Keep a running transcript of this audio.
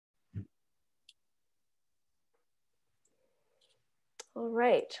All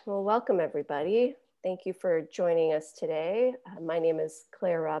right, well, welcome everybody. Thank you for joining us today. My name is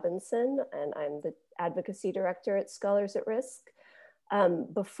Clare Robinson and I'm the Advocacy Director at Scholars at Risk.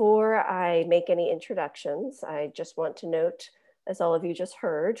 Before I make any introductions, I just want to note, as all of you just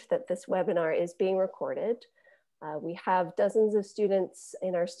heard, that this webinar is being recorded. We have dozens of students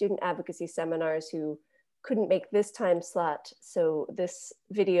in our student advocacy seminars who couldn't make this time slot, so this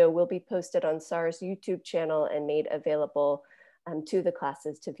video will be posted on SAR's YouTube channel and made available to the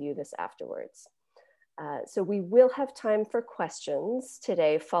classes to view this afterwards. So we will have time for questions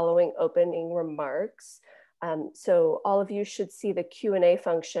today following opening remarks. So all of you should see the Q&A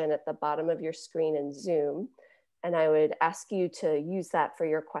function at the bottom of your screen in Zoom, and I would ask you to use that for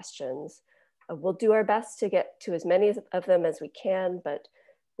your questions. We'll do our best to get to as many of them as we can, but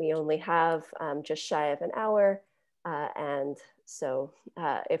we only have just shy of an hour. And so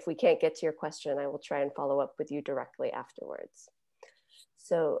if we can't get to your question, I will try and follow up with you directly afterwards.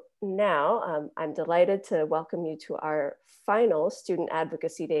 So now I'm delighted to welcome you to our final Student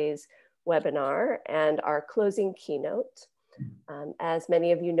Advocacy Days webinar and our closing keynote. As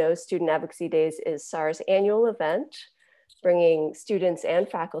many of you know, Student Advocacy Days is SAR's annual event, bringing students and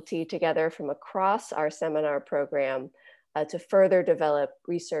faculty together from across our seminar program to further develop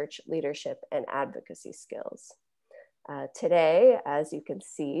research, leadership, and advocacy skills. Today, as you can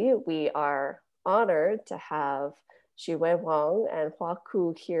see, we are honored to have Xiyue Wang and Hua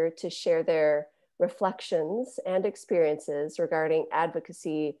Ku here to share their reflections and experiences regarding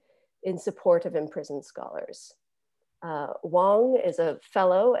advocacy in support of imprisoned scholars. Wang is a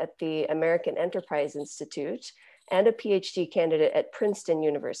fellow at the American Enterprise Institute and a PhD candidate at Princeton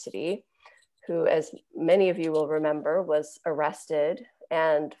University, who, as many of you will remember, was arrested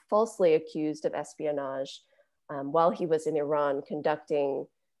and falsely accused of espionage while he was in Iran conducting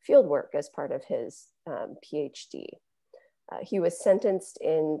fieldwork as part of his PhD. He was sentenced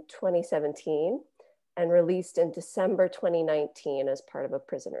in 2017 and released in December 2019 as part of a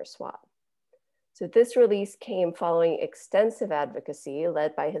prisoner swap. So this release came following extensive advocacy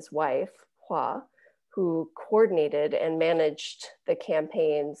led by his wife, Hua, who coordinated and managed the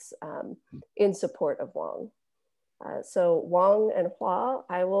campaigns in support of Wang. So Wang and Hua,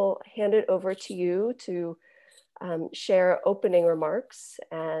 I will hand it over to you to share opening remarks,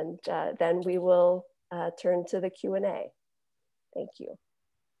 and then we will turn to the Q&A. Thank you.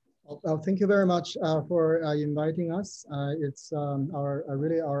 Well, thank you very much for inviting us. It's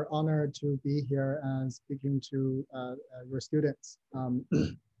really our honor to be here and speaking to your students.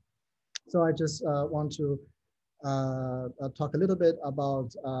 So I just want to talk a little bit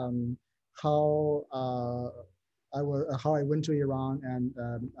about how I went to Iran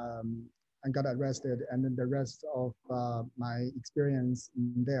and got arrested, and then the rest of my experience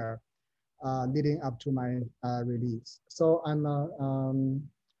there leading up to my release. So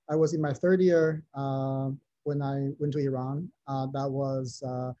I was in my third year when I went to Iran. That was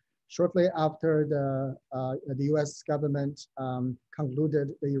shortly after the US government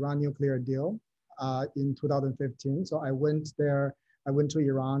concluded the Iran nuclear deal in 2015. So I went there, I went to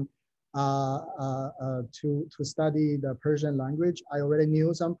Iran to study the Persian language. I already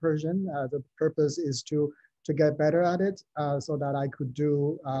knew some Persian. The purpose is to get better at it so that I could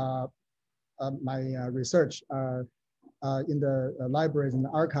do my research in the libraries and the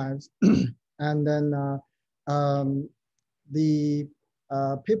archives. And then the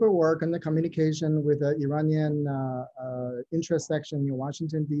paperwork and the communication with the Iranian interest section in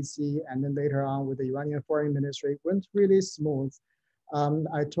Washington, D.C., and then later on with the Iranian Foreign Ministry went really smooth.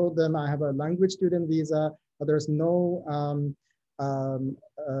 I told them I have a language student visa, but there's no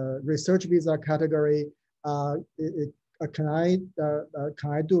research visa category. Can I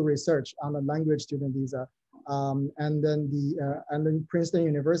do research on a language student visa? And then Princeton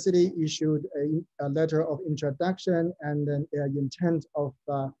University issued a letter of introduction and then an intent of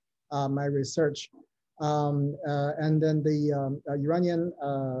my research. And then the Iranian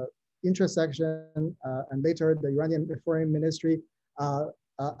intersection and later the Iranian Foreign Ministry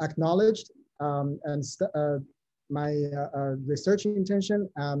acknowledged my research intention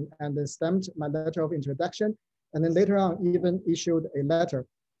and then stamped my letter of introduction. And then later on even issued a letter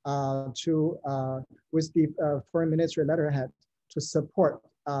with the Foreign Ministry letterhead to support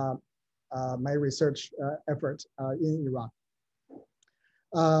my research effort in Iran.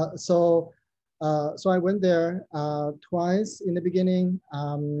 So I went there twice in the beginning.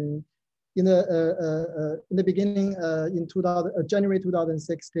 In the beginning, in January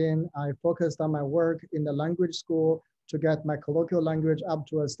 2016, I focused on my work in the language school to get my colloquial language up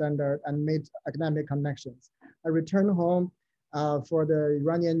to a standard and made academic connections. I returned home for the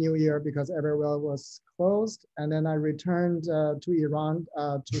Iranian New Year because everywhere was closed. And then I returned to Iran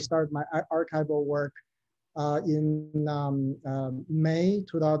to start my archival work in May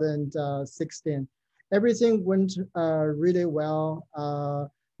 2016. Everything went really well.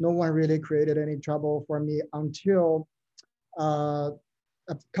 No one really created any trouble for me until a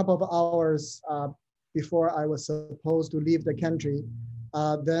couple of hours before I was supposed to leave the country.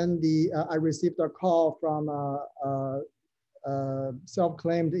 Then I received a call from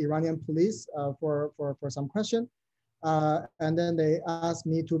self-claimed Iranian police for some question. And then they asked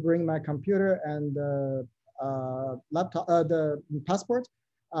me to bring my computer and laptop, the passport.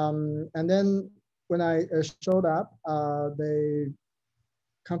 And then when I showed up, they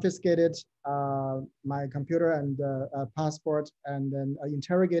confiscated my computer and passport, and then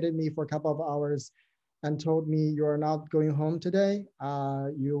interrogated me for a couple of hours and told me, "You're not going home today.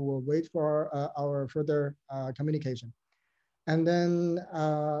 You will wait for our further communication." And then,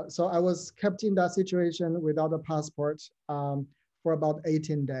 so I was kept in that situation without a passport for about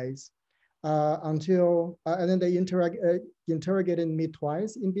 18 days and then they interrogated me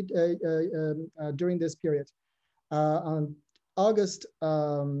twice during this period. On August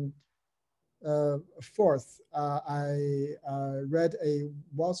 4th, I read a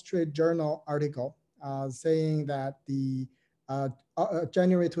Wall Street Journal article saying that the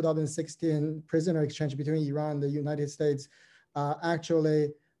January 2016 prisoner exchange between Iran and the United States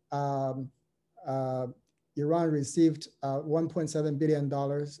actually Iran received $1.7 billion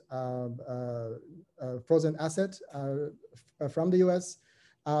frozen asset from the US.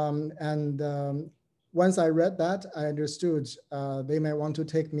 Once I read that, I understood they may want to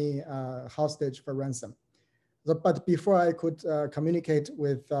take me hostage for ransom. But before I could communicate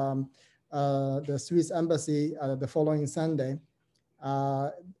with the Swiss embassy the following Sunday,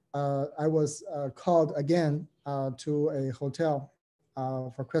 I was called again to a hotel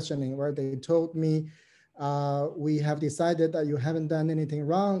for questioning, where they told me, we have decided that you haven't done anything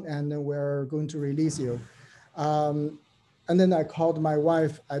wrong and we're going to release you. And then I called my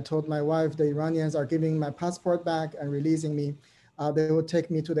wife. I told my wife the Iranians are giving my passport back and releasing me. They will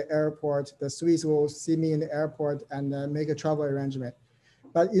take me to the airport. The Swiss will see me in the airport and make a travel arrangement.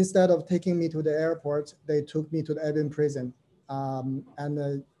 But instead of taking me to the airport, they took me to the Evin prison, and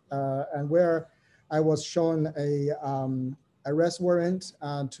where I was shown a arrest warrant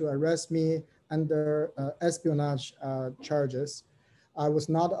to arrest me under espionage charges. I was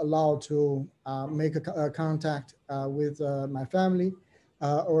not allowed to make a contact with my family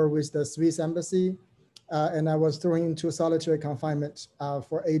or with the Swiss embassy, and I was thrown into solitary confinement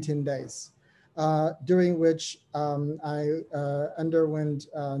for 18 days. During which I underwent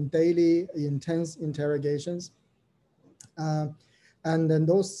daily intense interrogations. And then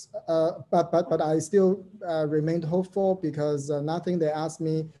those, but I still remained hopeful because nothing they asked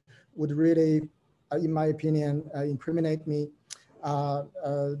me would really, in my opinion, incriminate me.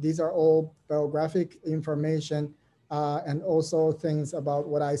 These are all biographic information and also things about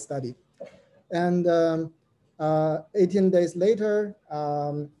what I studied. And 18 days later,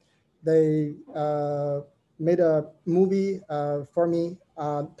 they made a movie for me,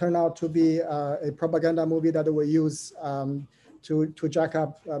 turned out to be a propaganda movie that will use to jack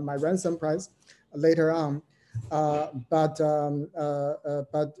up my ransom price later on.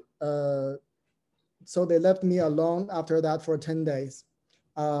 So they left me alone after that for 10 days.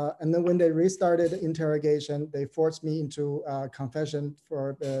 And then when they restarted the interrogation, they forced me into confession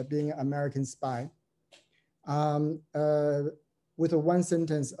for being an American spy. With one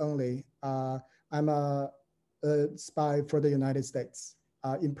sentence only, I'm a spy for the United States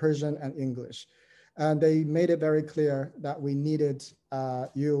in Persian and English. And they made it very clear that we needed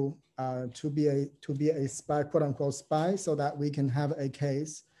you to be a spy, quote unquote spy, so that we can have a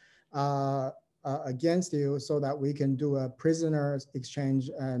case against you, so that we can do a prisoners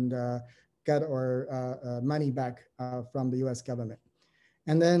exchange and get our money back from the US government.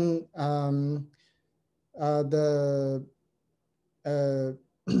 And then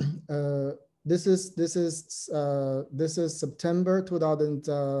this is September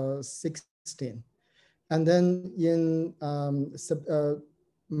 2016. And then in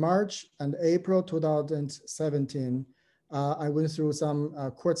March and April 2017, I went through some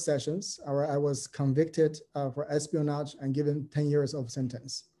court sessions where I was convicted for espionage and given 10 years of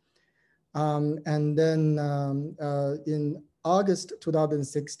sentence. And then in August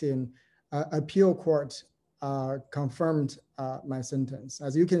 2016, appeal court confirmed my sentence.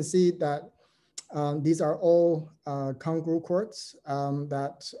 As you can see that these are all congruent courts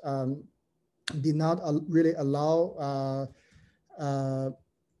that did not really allow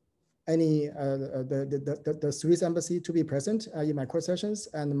any the Swiss embassy to be present in my court sessions,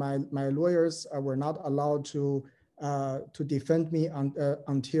 and my lawyers were not allowed to defend me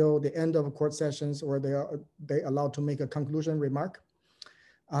until the end of court sessions, or they allowed to make a conclusion remark.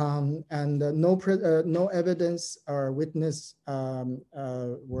 And no evidence or witness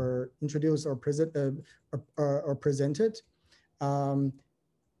were introduced or presented.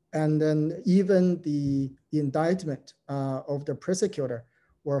 And then even the indictment of the prosecutor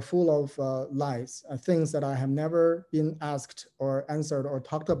were full of lies, things that I have never been asked or answered or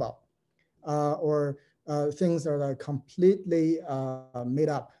talked about, or things that are completely made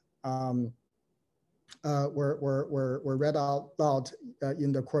up. Were read out loud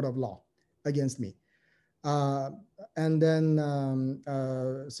in the court of law against me. And then,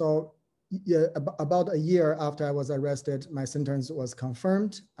 so yeah, about a year after I was arrested, my sentence was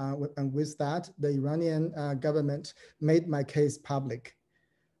confirmed. And with that, the Iranian government made my case public.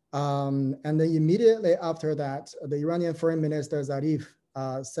 And then immediately after that, the Iranian Foreign Minister Zarif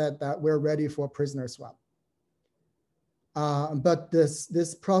said that we're ready for prisoner swap. But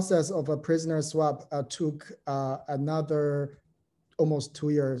this process of a prisoner swap took another almost 2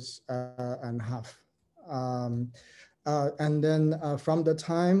 years and a half. And then from the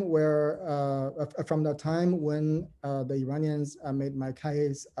time when the Iranians made my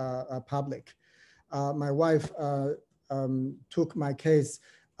case public, my wife took my case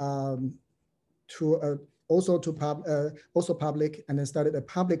to also public, and then started a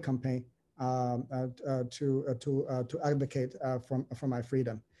public campaign to advocate for my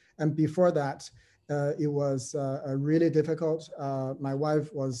freedom. And before that, it was really difficult. My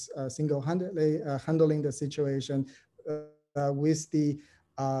wife was single-handedly handling the situation with the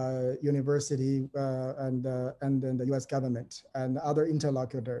university and then the U.S. government and other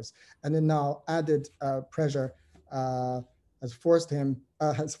interlocutors. And then now added pressure has forced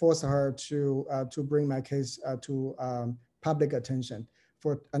her to bring my case to public attention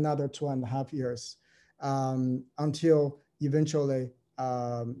for another 2.5 years, until eventually,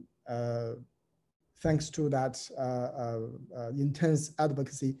 thanks to that intense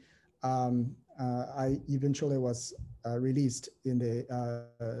advocacy, I eventually was released in the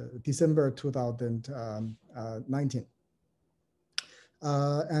December 2019.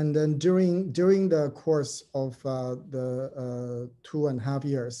 And then during the course of the 2.5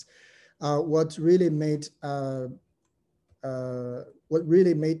 years, what really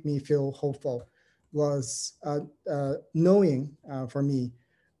made me feel hopeful was knowing for me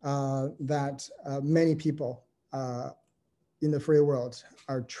that many people in the free world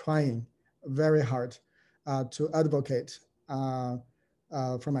are trying very hard to advocate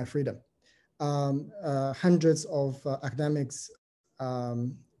for my freedom. Hundreds of academics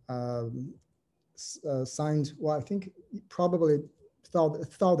signed, well, I think probably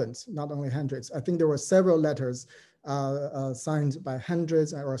thousands, not only hundreds. I think there were several letters signed by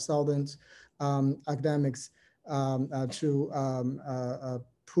hundreds or thousands academics to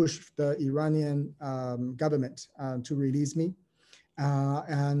push the Iranian government to release me,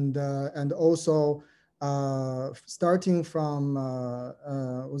 and also starting from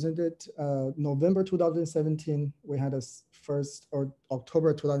wasn't it November 2017? We had a first, or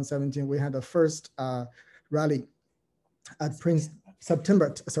October 2017, we had a first rally at Princeton. September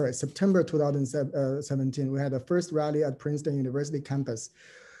 2017, we had the first rally at Princeton University campus,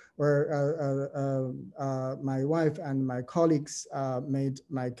 where my wife and my colleagues made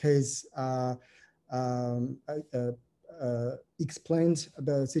my case, explained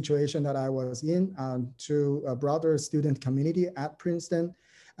the situation that I was in to a broader student community at Princeton.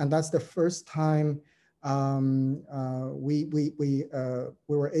 And that's the first time we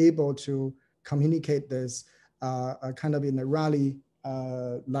were able to communicate this kind of in a rally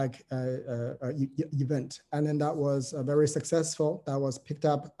event. And then that was very successful. That was picked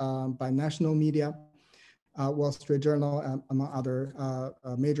up by national media, Wall Street Journal, among other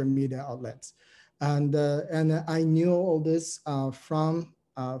major media outlets. And I knew all this from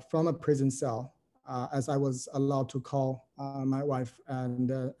a prison cell, as I was allowed to call my wife. And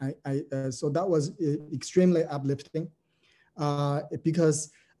so that was extremely uplifting,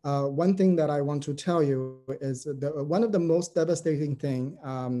 because one thing that I want to tell you is that one of the most devastating thing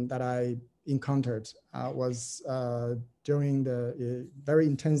that I encountered was during the very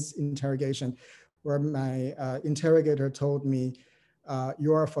intense interrogation, where my interrogator told me,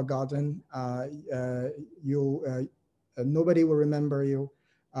 "You are forgotten. Nobody will remember you,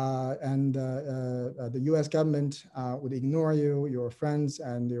 and the U.S. government would ignore you. Your friends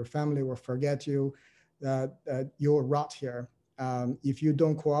and your family will forget you. You'll rot here. If you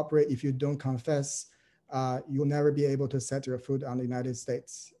don't cooperate, if you don't confess, you'll never be able to set your foot on the United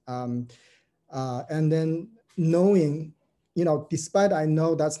States. And then knowing, despite I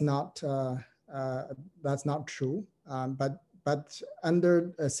know that's not true, but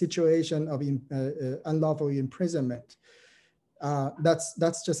under a situation of unlawful imprisonment,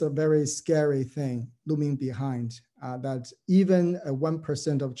 that's just a very scary thing looming behind. That even a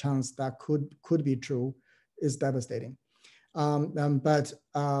 1% of chance that could be true is devastating. But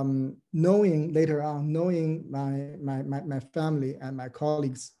knowing later on, knowing my family and my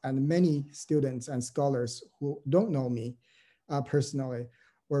colleagues and many students and scholars who don't know me personally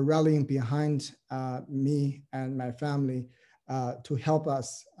were rallying behind me and my family to help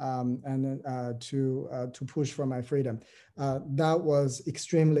us and to push for my freedom. That was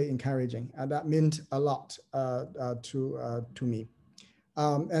extremely encouraging. That meant a lot to me.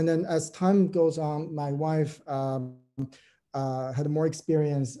 And then as time goes on, my wife had more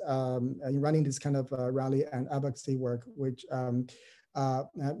experience in running this kind of rally and advocacy work, which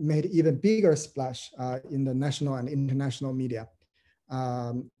made even bigger splash in the national and international media.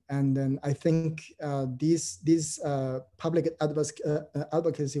 And then I think these public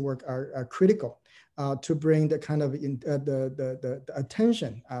advocacy work are critical to bring the kind of the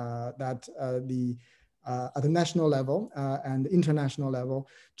attention that at the national level and international level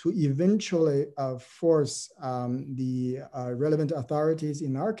to eventually force the relevant authorities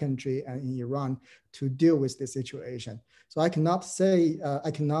in our country and in Iran to deal with the situation. So I cannot say,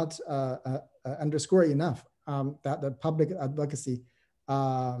 I cannot underscore enough that the public advocacy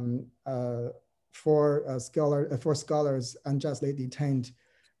for scholars unjustly detained,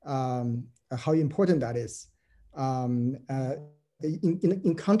 how important that is.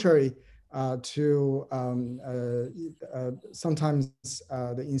 In contrary to sometimes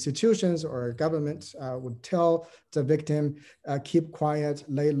the institutions or government would tell the victim, keep quiet,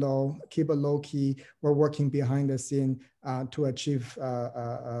 lay low, keep a low key, we're working behind the scene to achieve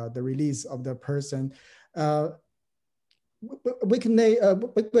the release of the person. We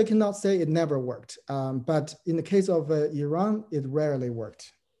cannot say it never worked, but in the case of Iran, it rarely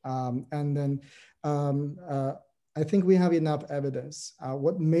worked. And then I think we have enough evidence.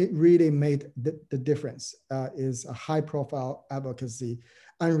 What really made the difference is a high-profile advocacy,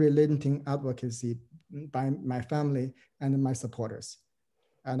 unrelenting advocacy by my family and my supporters.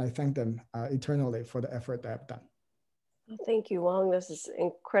 And I thank them eternally for the effort they have done. Thank you, Wang. This is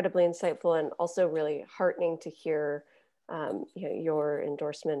incredibly insightful and also really heartening to hear your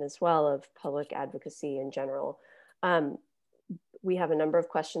endorsement as well of public advocacy in general. We have a number of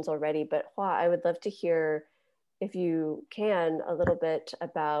questions already, but Hua, I would love to hear, if you can, a little bit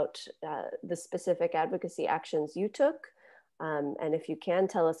about the specific advocacy actions you took. And if you can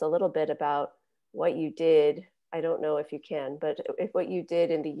tell us a little bit about what you did, I don't know if you can, but what you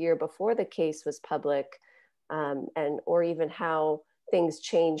did in the year before the case was public, or even how things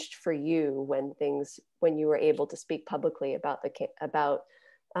changed for you when you were able to speak publicly about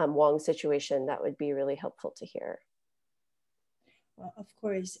Wang's situation, that would be really helpful to hear. Well, of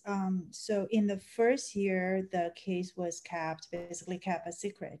course. So in the first year, the case was basically kept a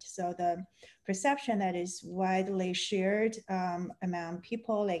secret. So the perception that is widely shared among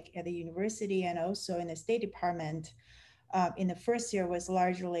people like at the university and also in the State Department in the first year was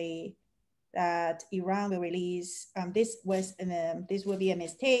largely that Iran will release, this will be a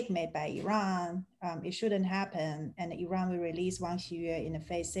mistake made by Iran. It shouldn't happen, and Iran will release Wang Xiyue in a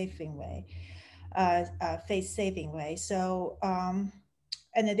face-saving way. So,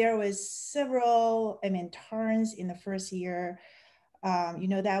 and there was several, turns in the first year.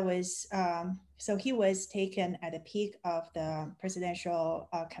 That was, so he was taken at the peak of the presidential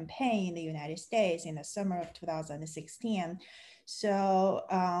campaign in the United States in the summer of 2016. So,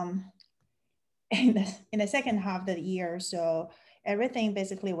 in the second half of the year, so everything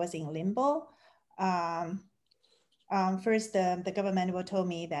basically was in limbo. First, the government told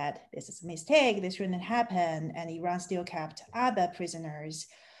me that this is a mistake, this shouldn't happen, and Iran still kept other prisoners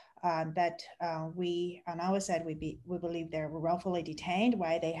that we, on our side, we believe they're wrongfully detained.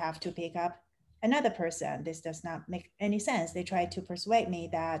 Why they have to pick up another person? This does not make any sense. They tried to persuade me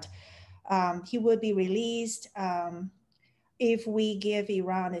that he would be released if we give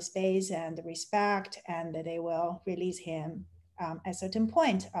Iran the space and the respect, and they will release him at a certain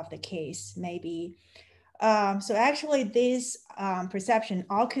point of the case, maybe. So actually this perception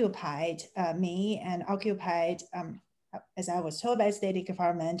occupied me and occupied, as I was told by the State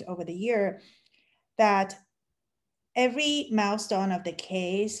Department over the year, that every milestone of the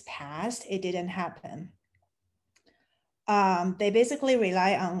case passed, it didn't happen. They basically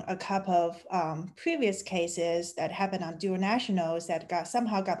rely on a couple of previous cases that happened on dual nationals that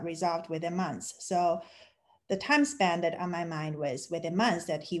somehow got resolved within months. So the time span that on my mind was within months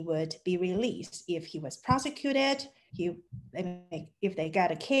that he would be released. If he was prosecuted, if they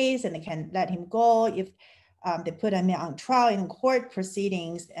got a case and they can let him go, if they put him on trial in court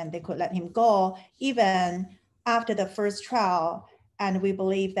proceedings and they could let him go, even after the first trial. And we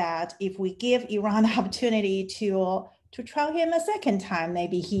believe that if we give Iran the opportunity to trial him a second time,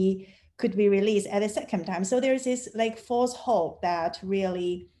 maybe he could be released at a second time. So there's this like false hope that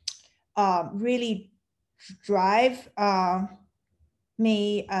really drive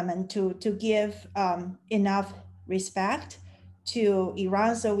me and to give enough respect to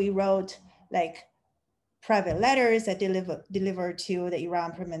Iran. So we wrote like private letters that delivered to the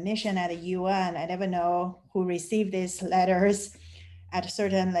Iran premonition at the UN. I never know who received these letters at a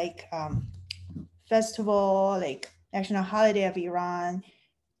certain like festival, like national holiday of Iran,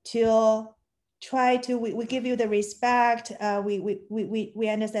 to try to, we give you the respect. We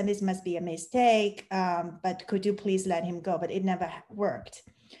understand this must be a mistake, but could you please let him go? But it never worked.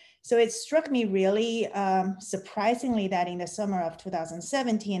 So it struck me really surprisingly that in the summer of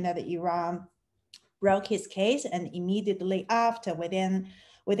 2017 that Iran broke his case, and immediately after, within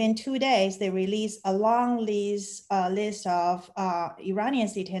 2 days, they released a long list of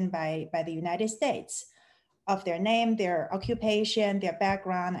Iranians detained by the United States, of their name, their occupation, their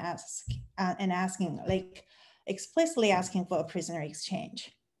background, and asking, like explicitly asking for a prisoner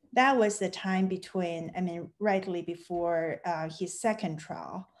exchange. That was the time between, I mean, rightly before his second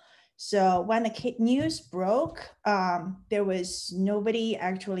trial. So when the news broke, there was nobody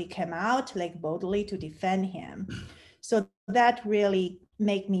actually came out like boldly to defend him. So that really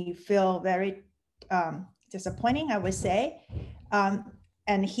made me feel very disappointing, I would say.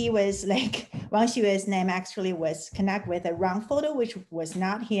 And he was like, Wang Xiyue's name actually was connected with a wrong photo, which was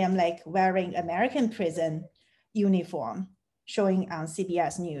not him like wearing American prison uniform showing on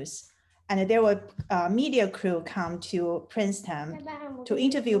CBS News. And there were media crew come to Princeton to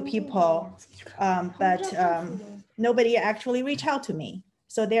interview people, but nobody actually reached out to me.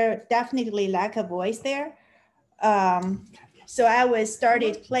 So there definitely lack of voice there. So I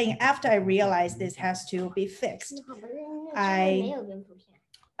started playing after I realized this has to be fixed.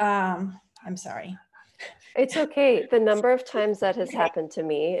 I'm sorry. It's okay. The number of times that has happened to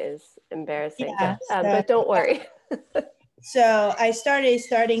me is embarrassing, Yeah, but don't worry. So I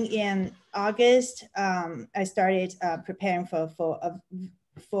starting in August. I started preparing for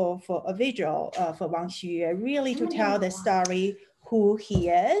a visual for Wang Xiyue, really to tell the story, who he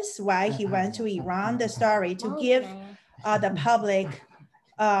is, why he went to Iran, the story to give the public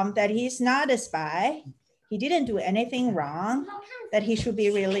that he's not a spy, he didn't do anything wrong, that he should be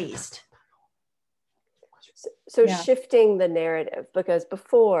released. So yeah. Shifting the narrative, because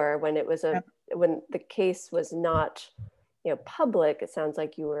before, when it was when the case was not, public, it sounds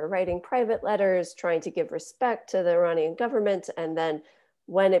like you were writing private letters, trying to give respect to the Iranian government, and then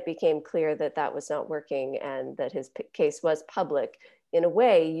when it became clear that that was not working and that his case was public, in a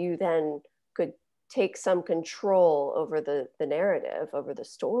way, you then could take some control over the narrative, over the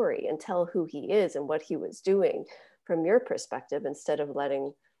story, and tell who he is and what he was doing from your perspective, instead of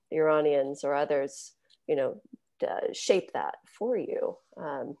letting the Iranians or others shape that for you.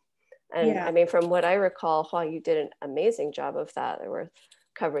 I mean, from what I recall, you did an amazing job of that. There were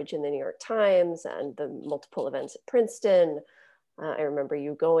coverage in the New York Times and the multiple events at Princeton. I remember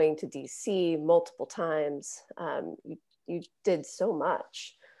you going to DC multiple times. You did so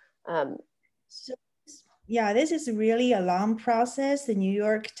much. This is really a long process. The New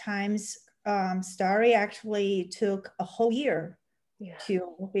York Times story actually took a whole year to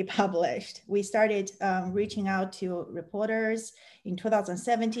be published. We started reaching out to reporters in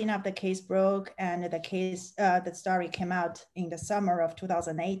 2017 after the case broke, and the story came out in the summer of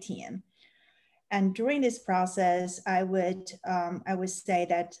 2018. And during this process, I would say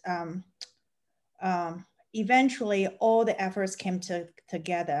that eventually all the efforts came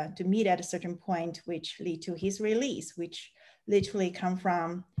together to meet at a certain point, which lead to his release, which literally come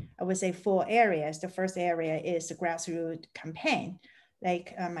from, I would say, 4 areas. The first area is the grassroots campaign.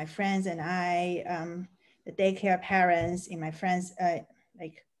 Like my friends and I, the daycare parents and my friends,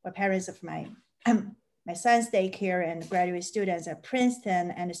 parents of my son's daycare and graduate students at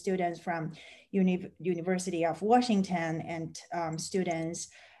Princeton, and the students from University of Washington, and students,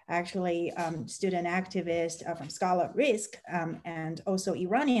 actually student activists from Scholar at Risk, and also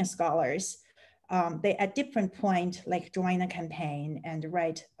Iranian scholars. They at different point join the campaign and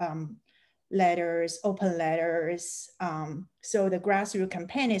write letters, open letters. So the grassroots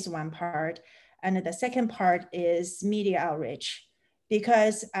campaign is one part. And the second part is media outreach,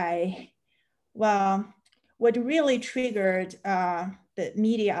 because what really triggered the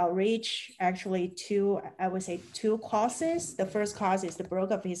media outreach, actually I would say two causes. The first cause is the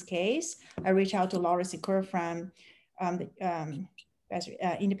break of his case. I reached out to Laura Secure from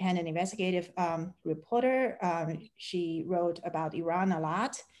independent investigative reporter. She wrote about Iran a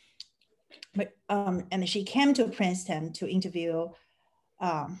lot. But, and she came to Princeton to interview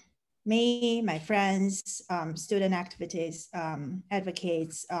me, my friends, student activities,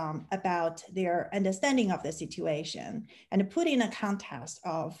 advocates about their understanding of the situation and put in a context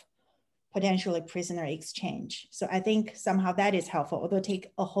of potentially prisoner exchange. So I think somehow that is helpful, although it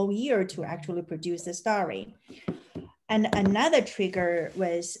take a whole year to actually produce the story. And another trigger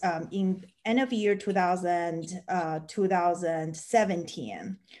was in end of year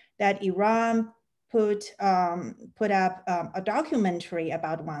 2017, that Iran put up a documentary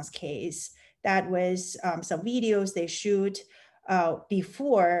about Wang's case. That was some videos they shoot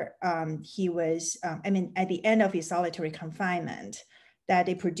before he was, at the end of his solitary confinement, that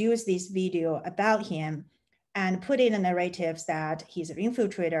they produced this video about him and put in the narratives that he's an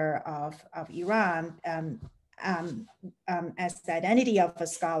infiltrator of Iran as the identity of a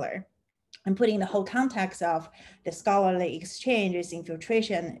scholar, and putting the whole context of the scholarly exchanges,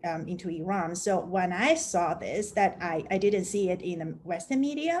 infiltration into Iran. So when I saw this, that I didn't see it in the Western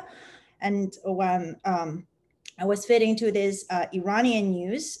media. And when I was fitting to this Iranian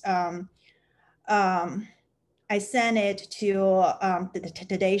news, I sent it to the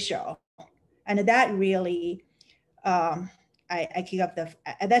Today Show. And that really, I kicked up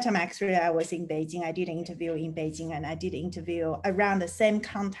at that time, actually, I was in Beijing. I did an interview in Beijing, and I did an interview around the same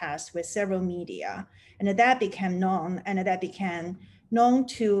context with several media. And that became known, and that became known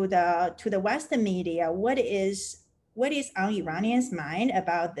to the Western media. What is on Iranians' mind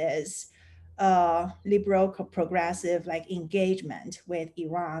about this liberal, progressive engagement with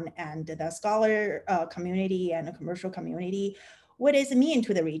Iran and the scholar community and the commercial community? What does it mean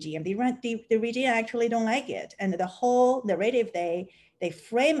to the regime? The regime actually don't like it. And the whole narrative they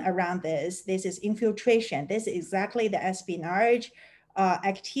frame around this is infiltration. This is exactly the espionage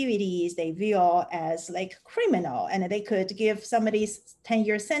activities they view as criminal, and they could give somebody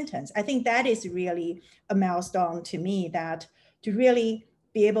 10-year sentence. I think that is really a milestone to me, that to really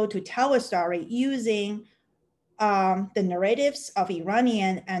be able to tell a story using the narratives of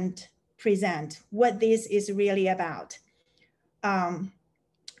Iranian and present what this is really about. And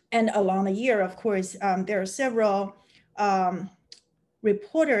along the year, of course, there are several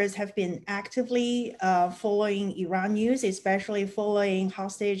reporters have been actively following Iran news, especially following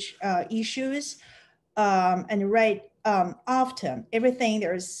hostage issues, and write often everything.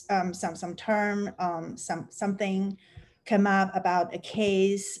 There's some term, something come up about a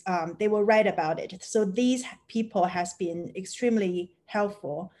case, they will write about it. So these people has been extremely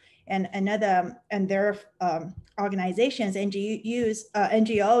helpful. And their organizations,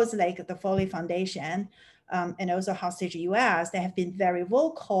 NGOs like the Foley Foundation, and also Hostage US, they have been very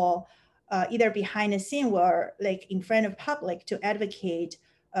vocal, either behind the scene or in front of public, to advocate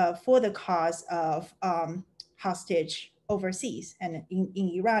for the cause of hostage overseas and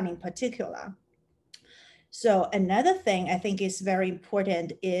in Iran in particular. So another thing I think is very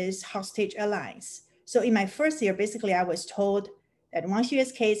important is hostage alliance. So in my first year, basically I was told that Wang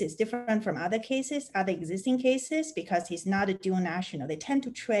Xiyue's case is different from other existing cases, because he's not a dual national. They tend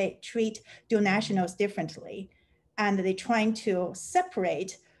to treat dual nationals differently. And they're trying to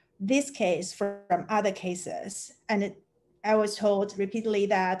separate this case from other cases. And I was told repeatedly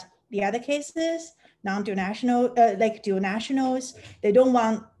that the other cases, non-dual national, dual nationals, they don't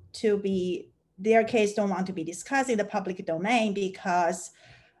want to be, their case don't want to be discussed in the public domain because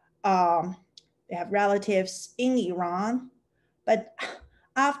they have relatives in Iran. But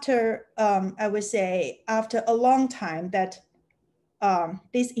after, I would say, after a long time that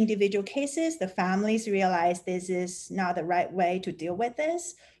these individual cases, the families realized this is not the right way to deal with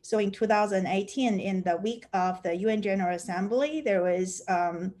this. So in 2018, in the week of the UN General Assembly, there was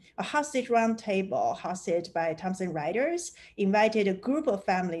a hostage roundtable hosted by Thomson Reuters, invited a group of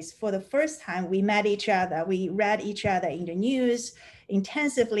families. For the first time, we met each other. We read each other in the news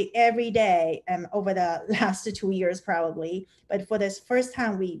intensively every day over the last 2 years probably. But for this first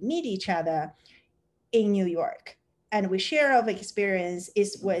time, we meet each other in New York. And we share of experience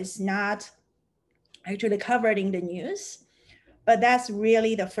was not actually covered in the news, but that's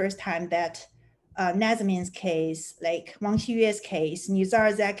really the first time that Nazanin's case, like Wang Xiyue's case,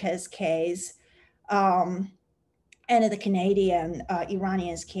 Nizar Zakha's case, and the Canadian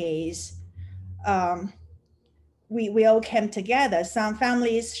Iranian's case we all came together. Some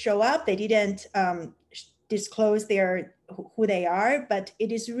families show up, they didn't disclose who they are, but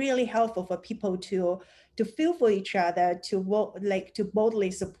it is really helpful for people to feel for each other, to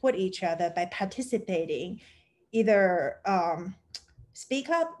boldly support each other by participating, either speak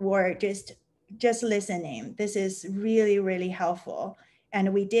up or just listening. This is really, really helpful.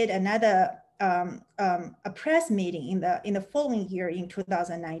 And we did another a press meeting in the following year in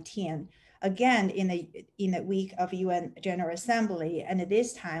 2019, again in the week of UN General Assembly. And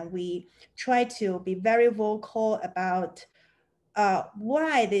this time we tried to be very vocal about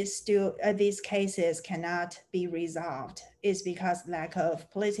why these cases cannot be resolved is because lack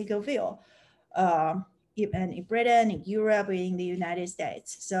of political will. Even in Britain, in Europe, in the United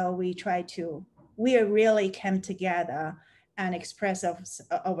States. So we really came together and express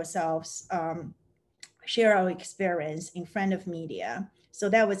ourselves, share our experience in front of media. So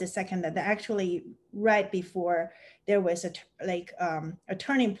that was the second, that actually right before there was a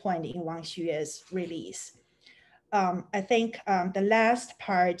turning point in Wang Xiyue's release. I think the last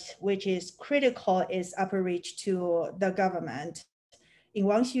part, which is critical, is outreach to the government. In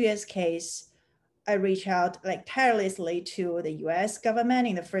Wang Xiyue's case, I reached out tirelessly to the US government.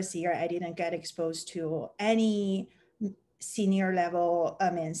 In the first year, I didn't get exposed to any senior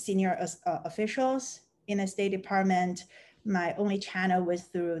officials in the State Department. My only channel was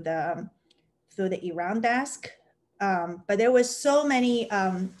through the Iran desk. But there was so many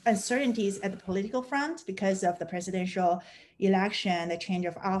uncertainties at the political front because of the presidential election, the change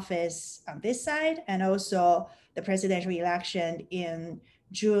of office on this side, and also the presidential election in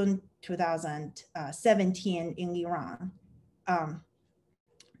June 2017 in Iran.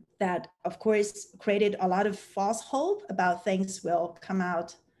 That, of course, created a lot of false hope about things will come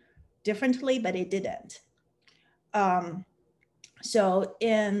out differently, but it didn't. So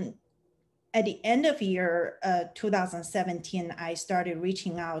at the end of year 2017, I started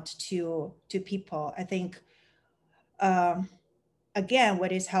reaching out to people. I think, again,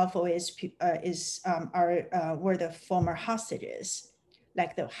 what is helpful were the former hostages,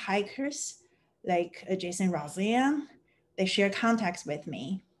 like the hikers, like Jason Roseanne. They share contacts with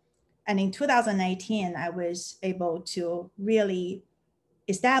me. And in 2018, I was able to really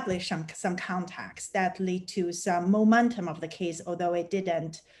establish some contacts that lead to some momentum of the case, although it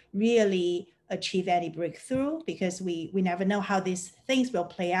didn't really achieve any breakthrough, because we never know how these things will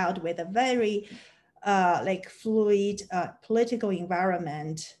play out with a very fluid political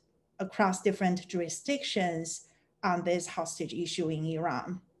environment across different jurisdictions on this hostage issue in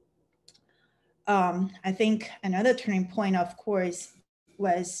Iran. I think another turning point, of course,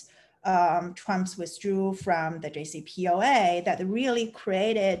 was Trump's withdrew from the JCPOA that really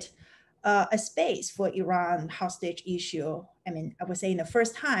created a space for Iran hostage issue. I mean, I would say in the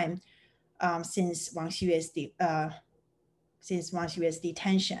first time since Wang Xiyue's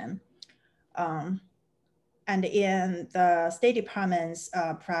detention. And in the State Department's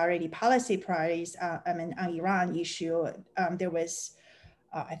policies on Iran issue, there was,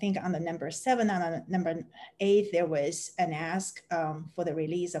 I think on the number 7, on the number 8, there was an ask for the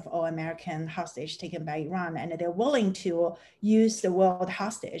release of all American hostage taken by Iran, and they're willing to use the word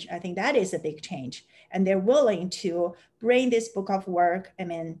hostage. I think that is a big change. And they're willing to bring this book of work, I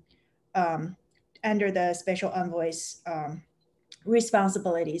mean, under the special envoy's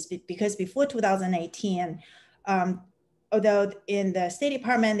responsibilities, because before 2018, although in the State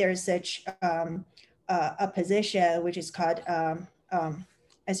Department, there is such a position which is called,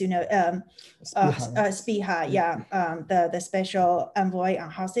 as you know, SPIHA, the Special Envoy on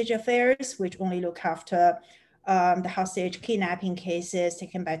Hostage Affairs, which only look after the hostage kidnapping cases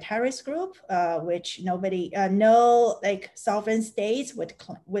taken by terrorist group, which no sovereign states would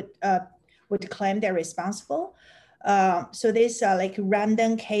claim they're responsible. So these are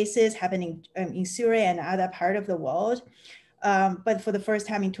random cases happening in Syria and other part of the world. But for the first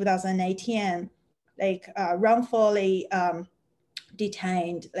time in 2018, wrongfully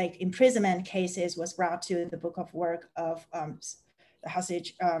detained, imprisonment cases was brought to the book of work of the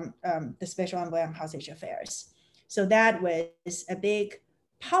hostage, the Special Envoy on Hostage Affairs. So that was a big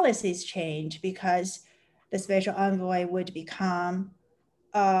policies change, because the Special Envoy would become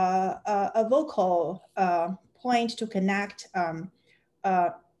a vocal point to connect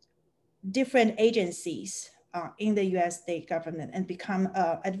different agencies in the US state government and become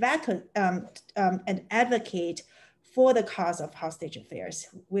an advocate for the cause of hostage affairs,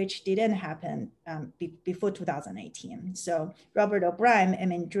 which didn't happen before 2018. So Robert O'Brien, I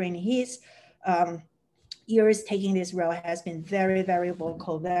mean, during his years taking this role, has been very, very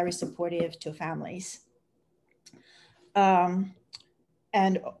vocal, very supportive to families. And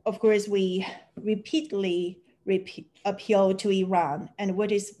of course, we repeatedly appeal to Iran. And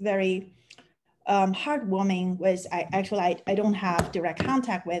what is very heartwarming was I don't have direct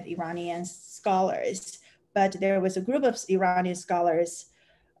contact with Iranian scholars, but there was a group of Iranian scholars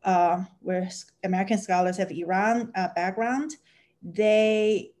where American scholars have Iran background.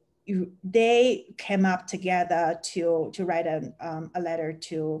 They came up together to write a letter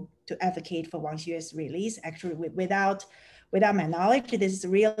to advocate for Wang Xue's release. Actually, without my knowledge, this is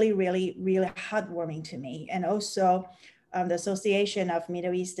really, really, really heartwarming to me. And also, the Association of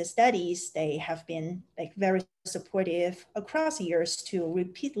Middle East Studies, they have been like very supportive across years to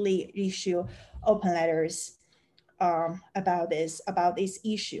repeatedly issue open letters about this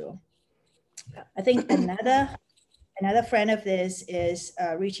issue. I think another friend of this is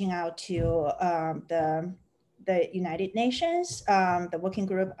reaching out to the United Nations, the working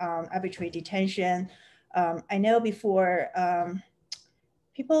group on arbitrary detention. I know before,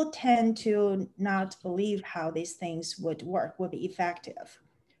 people tend to not believe how these things would be effective.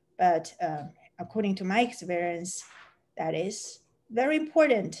 But according to my experience, that is very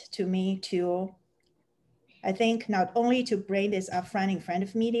important to me to, I think, not only to bring this up front in front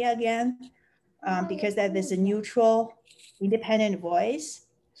of media again, because that is a neutral, independent voice.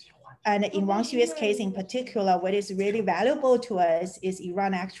 And in Wang Xue's case in particular, what is really valuable to us is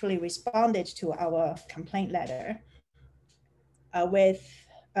Iran actually responded to our complaint letter with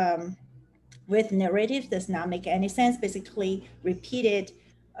narrative does not make any sense, basically repeated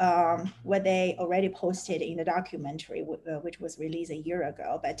what they already posted in the documentary, which was released a year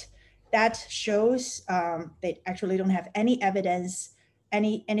ago. But that shows they actually don't have any evidence,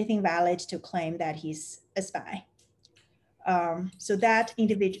 anything valid to claim that he's a spy. So that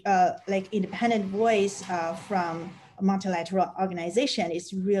independent voice from a multilateral organization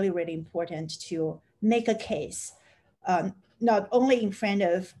is really, really important to make a case, not only in front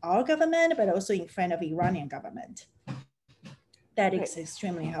of our government, but also in front of Iranian government. That is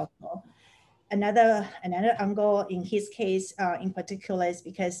extremely helpful. Another angle in his case in particular is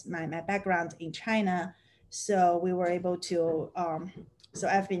because my background in China. So we were able to, so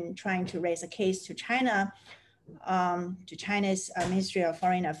I've been trying to raise a case to China, to China's Ministry of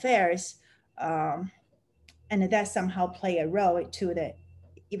Foreign Affairs, and that somehow play a role to the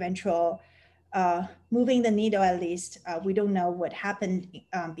eventual moving the needle. At least we don't know what happened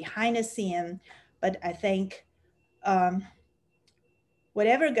behind the scene, but I think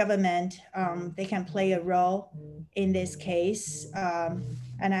whatever government, they can play a role in this case.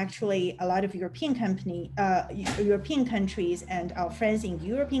 And actually a lot of European countries and our friends in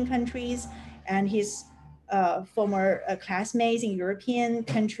European countries and his former classmates in European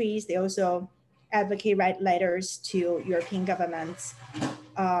countries, they also advocate, write letters to European governments.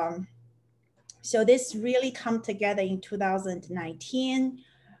 So this really come together in 2019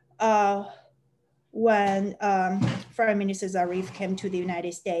 when Foreign Minister Zarif came to the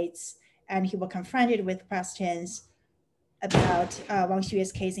United States, and he was confronted with questions about Wang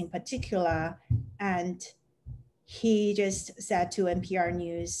Xue's case in particular. And he just said to NPR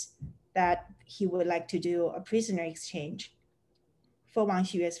News that he would like to do a prisoner exchange for Wang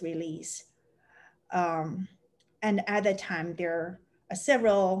Xue's release. And at that time, there are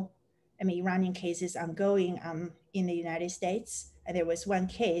several Iranian cases ongoing in the United States. And there was one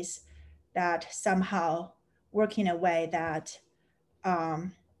case that somehow worked in a way that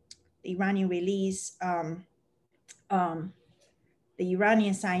the Iranian release, the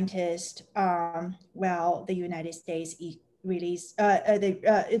Iranian scientist, well, the United States released,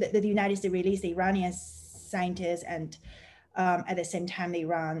 the United States released the Iranian scientists, and at the same time, the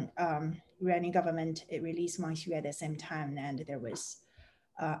Iranian government released Wang Xue at the same time, and there was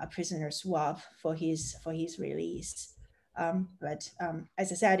a prisoner swap for his release. But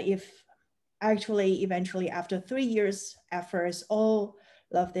as I said, if actually eventually after 3 years efforts, all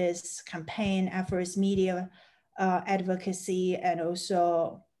of this campaign efforts, media advocacy, and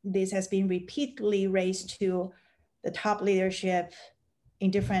also this has been repeatedly raised to the top leadership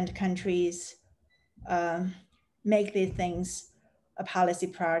in different countries, make these things a policy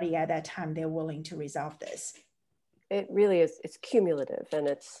priority at that time, they're willing to resolve this. It really is, it's cumulative, and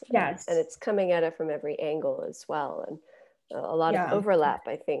it's, yes, and it's coming at it from every angle as well. And a lot of overlap,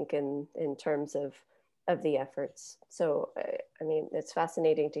 I think, in terms of the efforts. So, I mean, it's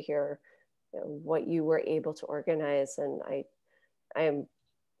fascinating to hear what you were able to organize. And I am,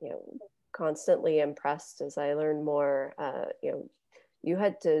 constantly impressed as I learn more. You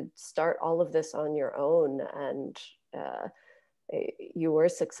had to start all of this on your own, and you were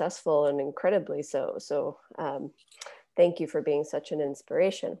successful, and incredibly so. So thank you for being such an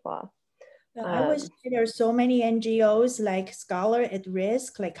inspiration, Hua. I wish there are so many NGOs like Scholar at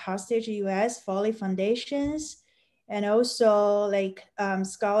Risk, like Hostage US, Folly Foundations, and also like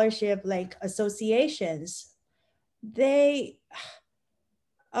scholarship like associations. They're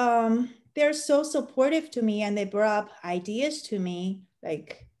so supportive to me, and they brought up ideas to me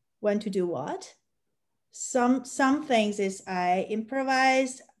like when to do what. Some things is I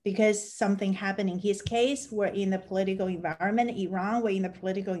improvised because something happened in his case. We're in the political environment in Iran, we're in the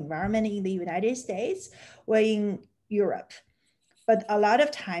political environment in the United States, we're in Europe. But a lot of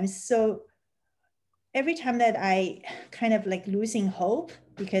times, so every time that I kind of like losing hope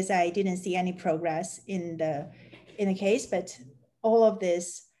because I didn't see any progress in the case, but all of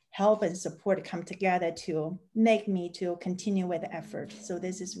this help and support come together to make me to continue with the effort. So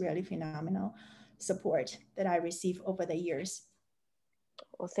this is really phenomenal support that I receive over the years.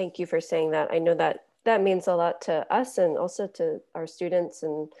 Well, thank you for saying that. I know that that means a lot to us and also to our students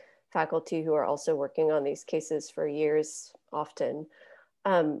and faculty who are also working on these cases for years often.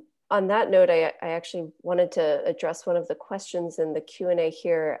 On that note, I actually wanted to address one of the questions in the Q&A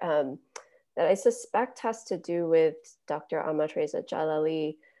here that I suspect has to do with Dr. Ahmadreza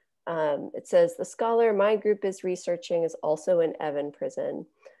Jalali. It says, the scholar my group is researching is also in Evin prison.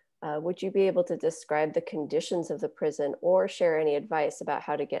 Would you be able to describe the conditions of the prison or share any advice about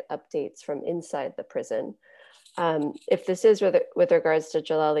how to get updates from inside the prison? If this is with regards to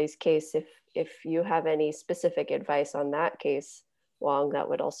Jalali's case, if you have any specific advice on that case, Wang, that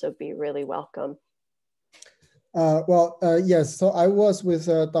would also be really welcome. Yes. So I was with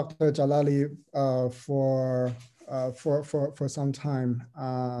Dr. Jalali for some time,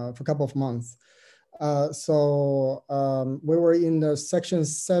 for a couple of months. We were in the section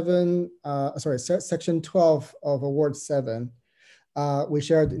 12 of Ward 7. We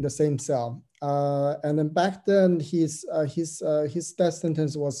shared in the same cell. And then back then, his death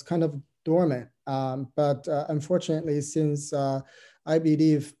sentence was kind of dormant. But unfortunately, since I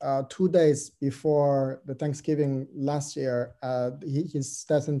believe 2 days before the Thanksgiving last year, his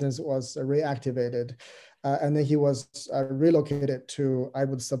death sentence was reactivated. And then he was relocated to, I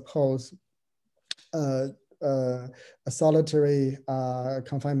would suppose, a solitary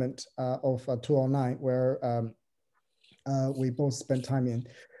confinement of 209, where we both spent time in.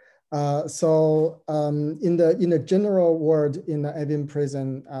 In the general ward in the Evin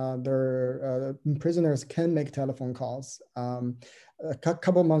prison, prisoners can make telephone calls. A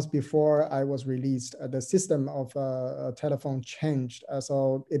couple months before I was released, the system of telephone changed,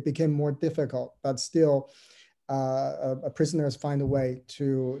 so it became more difficult. But still, prisoners find a way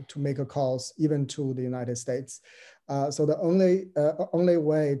to make calls even to the United States. So the only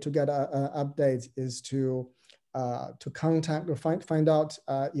way to get updates is to contact or find out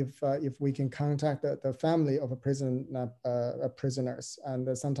if we can contact the family of prisoners,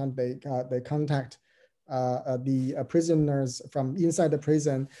 and sometimes they contact the prisoners from inside the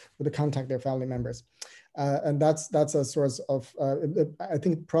prison to contact their family members. And that's a source of, I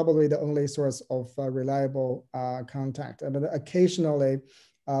think probably the only source of reliable contact. And occasionally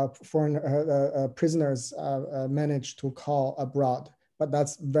foreign prisoners manage to call abroad, but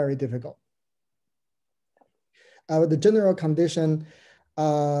that's very difficult. The general condition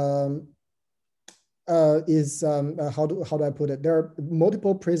is, how do I put it? There are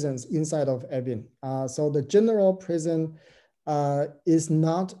multiple prisons inside of Evin. So the general prison is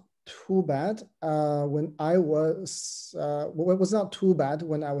not too bad. When I was, it was not too bad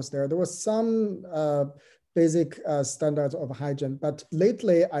when I was there. There was some basic standards of hygiene, but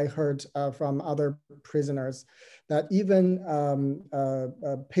lately I heard from other prisoners that even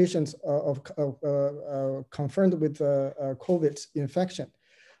patients confirmed with COVID infection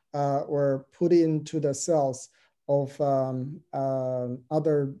were put into the cells of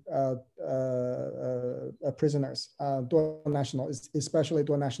other prisoners, dual national, especially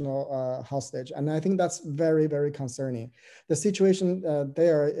dual national hostage. And I think that's very, very concerning. The situation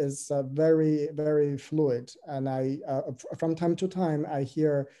there is very, very fluid. And from time to time, I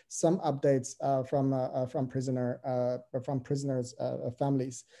hear some updates from prisoners'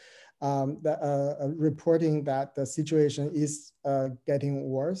 families. Reporting that the situation is getting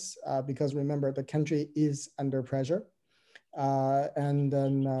worse because remember, the country is under pressure. And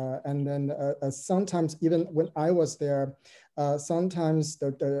then sometimes even when I was there, sometimes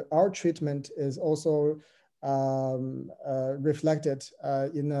our treatment is also reflected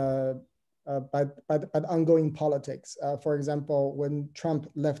by the ongoing politics. For example, when Trump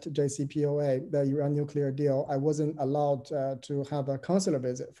left JCPOA, the Iran nuclear deal, I wasn't allowed to have a consular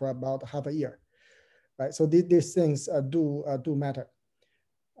visit for about half a year, right? So these things do matter.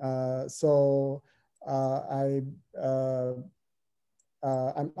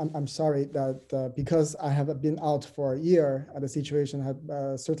 I'm sorry that because I have been out for a year, the situation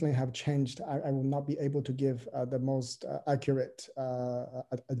have certainly have changed. I will not be able to give the most accurate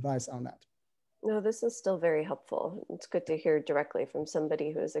advice on that. No, this is still very helpful. It's good to hear directly from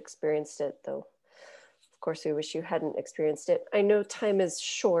somebody who has experienced it, though. Of course, we wish you hadn't experienced it. I know time is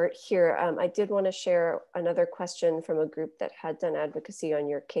short here. I did want to share another question from a group that had done advocacy on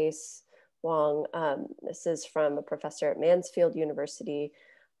your case, Wang. This is from a professor at Mansfield University.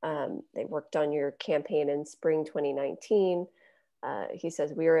 They worked on your campaign in spring 2019. He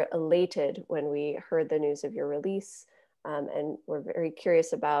says, "We were elated when we heard the news of your release. And we're very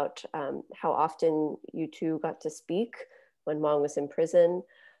curious about how often you two got to speak when Wang was in prison,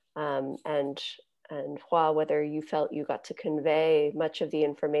 and Hua, whether you felt you got to convey much of the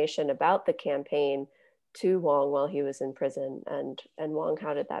information about the campaign to Wang while he was in prison, and Wang,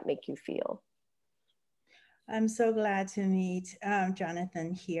 how did that make you feel?" I'm so glad to meet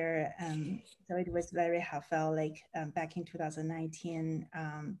Jonathan here. So it was very heartfelt, like back in 2019,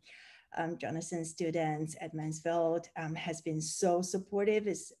 Jonathan's students at Mansfield has been so supportive.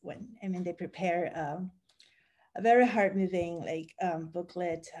 Is when, I mean, they prepare a very heart-moving like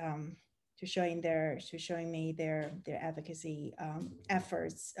booklet to showing me their advocacy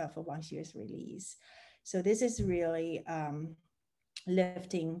efforts for Wang Xiyue's release. So this is really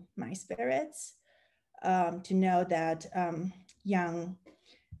lifting my spirits to know that young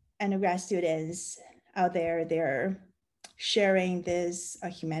undergrad students out there, they're sharing this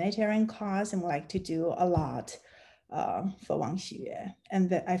humanitarian cause and would like to do a lot for Wang Xiyue.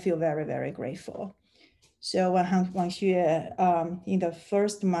 And I feel very, very grateful. So when Wang Xiyue, in the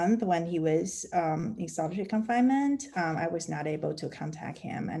first month when he was in solitary confinement, I was not able to contact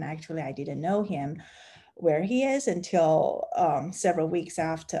him. And actually I didn't know him where he is until several weeks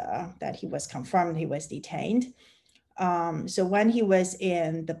after that he was confirmed he was detained. So when he was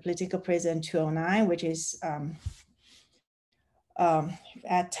in the political prison 209, which is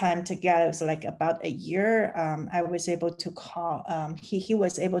at time together, it was like about a year, I was able to call, he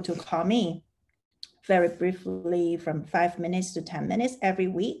was able to call me very briefly from 5 minutes to 10 minutes every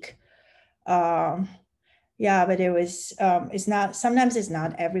week. Yeah, but it was, it's not, sometimes it's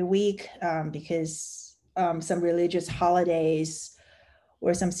not every week because some religious holidays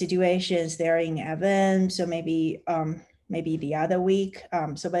or some situations they're in event. So maybe the other week.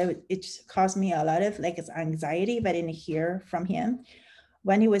 But it caused me a lot of like anxiety, but I didn't hear from him.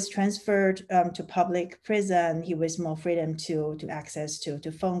 When he was transferred to public prison, he was more freedom to access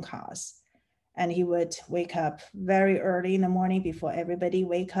to phone calls. And he would wake up very early in the morning before everybody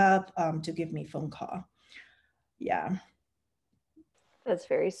wake up to give me a phone call. Yeah. That's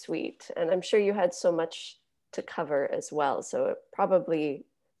very sweet. And I'm sure you had so much to cover as well. So it probably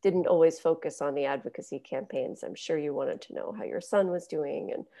didn't always focus on the advocacy campaigns. I'm sure you wanted to know how your son was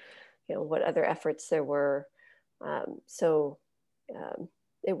doing and, you know, what other efforts there were. I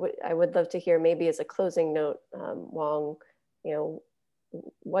would love to hear, maybe as a closing note, Wang, you know,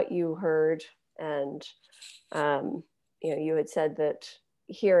 what you heard. And you know, you had said that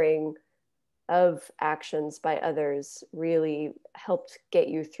hearing of actions by others really helped get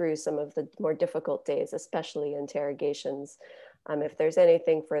you through some of the more difficult days, especially interrogations. If there's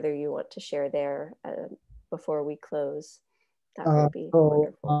anything further you want to share there before we close, that would be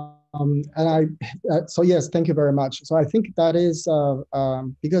wonderful. So yes, thank you very much. So I think that is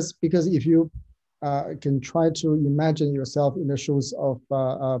because if you can try to imagine yourself in the shoes of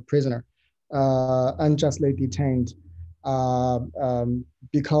a prisoner, unjustly detained,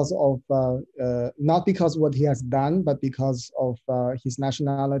 because of not because what he has done, but because of his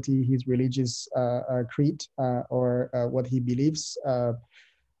nationality, his religious creed, or what he believes.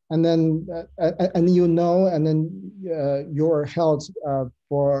 And then you know, and then you're held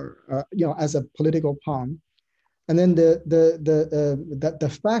for you know, as a political pawn. And then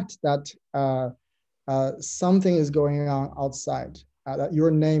the fact that something is going on outside, that your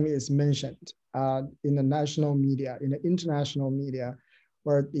name is mentioned in the national media, in the international media,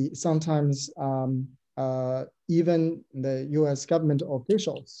 where sometimes even the U.S. government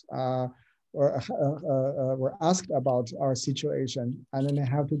officials were asked about our situation, and then they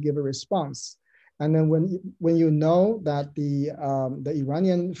have to give a response. And then when you know that the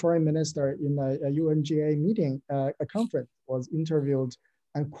Iranian foreign minister in a UNGA meeting, a conference, was interviewed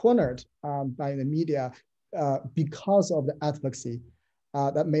and cornered by the media because of the advocacy,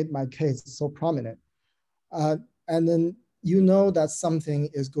 that made my case so prominent. And then you know that something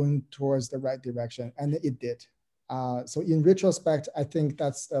is going towards the right direction, and it did. So in retrospect, I think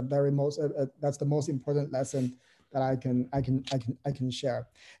that's the most important lesson that I can share.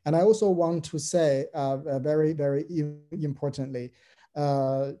 And I also want to say very, very importantly,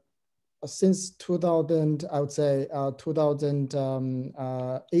 since 2000, I would say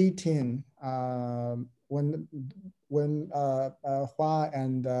 2018, when Hua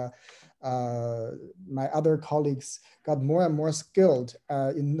and my other colleagues got more and more skilled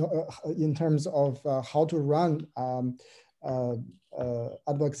in terms of how to run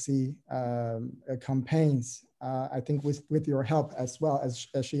advocacy campaigns. I think with your help as well, as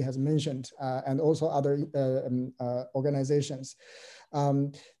she has mentioned, and also other organizations,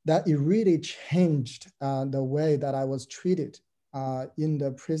 that it really changed the way that I was treated in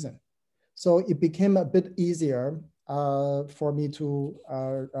the prison. So it became a bit easier for me to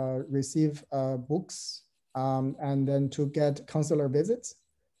receive books and then to get counselor visits.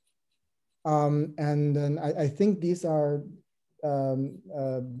 And then I think these are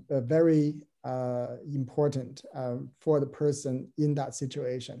very important for the person in that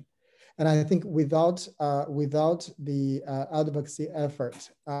situation. And I think without the advocacy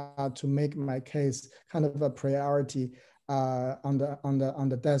effort to make my case kind of a priority on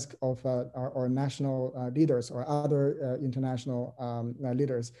the desk of our national leaders or other international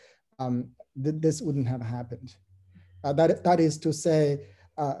leaders, this wouldn't have happened. That is to say,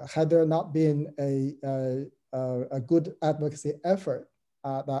 had there not been a good advocacy effort,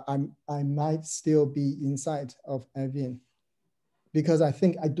 that I might still be inside of Avin. Because I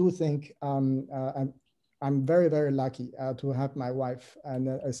do think I'm very, very lucky to have my wife and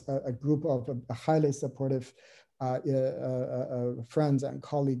a group of highly supportive friends and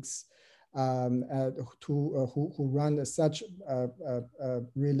colleagues who run such a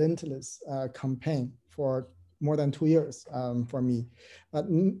relentless campaign for more than 2 years for me. But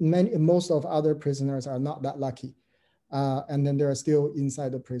most of other prisoners are not that lucky. And then they're still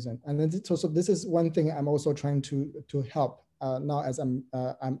inside the prison. And then so this is one thing I'm also trying to help now as I'm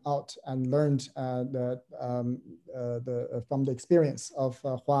out and learned from the experience of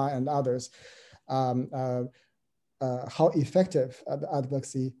Hua and others, how effective the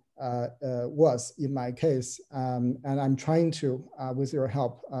advocacy was in my case. And I'm trying to, with your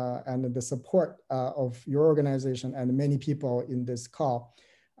help and the support of your organization and many people in this call,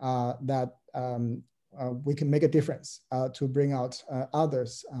 that we can make a difference to bring out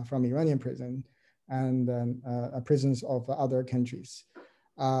others from Iranian prison and prisons of other countries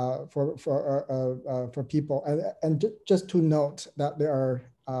for people. And just to note that there are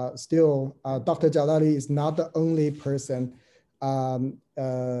still, Dr. Jalali is not the only person,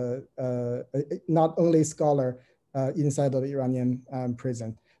 not only scholar inside of the Iranian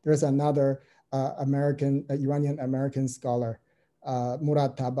prison. There's another Iranian American scholar,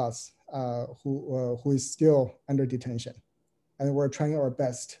 Murad Tabas, who is still under detention. And we're trying our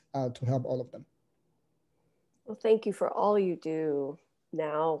best to help all of them. Well, thank you for all you do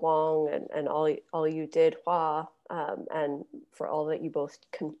now, Wang, and all you did, Hua, and for all that you both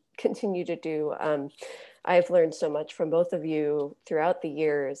continue to do. I've learned so much from both of you throughout the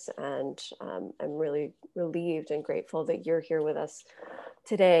years, and I'm really relieved and grateful that you're here with us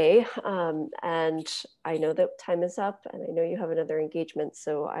today. And I know that time is up, and I know you have another engagement,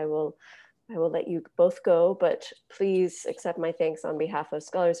 so I will let you both go, but please accept my thanks on behalf of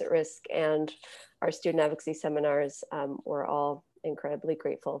Scholars at Risk and our student advocacy seminars. We're all incredibly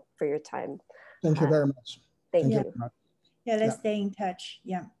grateful for your time. Thank you very much. Thank you. Yeah, let's stay in touch.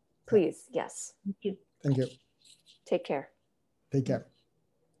 Yeah. Please, yes. Thank you. Thank you. Take care. Take care.